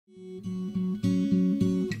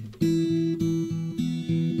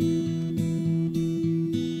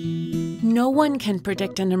one can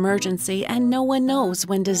predict an emergency, and no one knows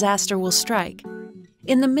when disaster will strike.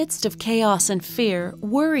 In the midst of chaos and fear,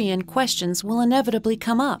 worry and questions will inevitably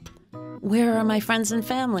come up. Where are my friends and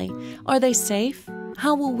family? Are they safe?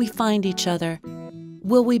 How will we find each other?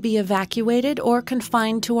 Will we be evacuated or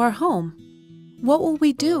confined to our home? What will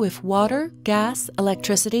we do if water, gas,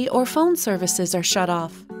 electricity, or phone services are shut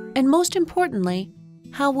off? And most importantly,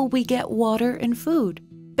 how will we get water and food?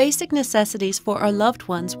 Basic necessities for our loved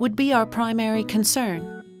ones would be our primary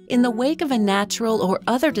concern. In the wake of a natural or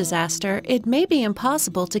other disaster, it may be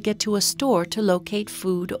impossible to get to a store to locate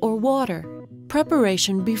food or water.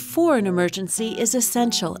 Preparation before an emergency is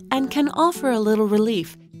essential and can offer a little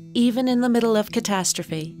relief, even in the middle of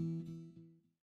catastrophe.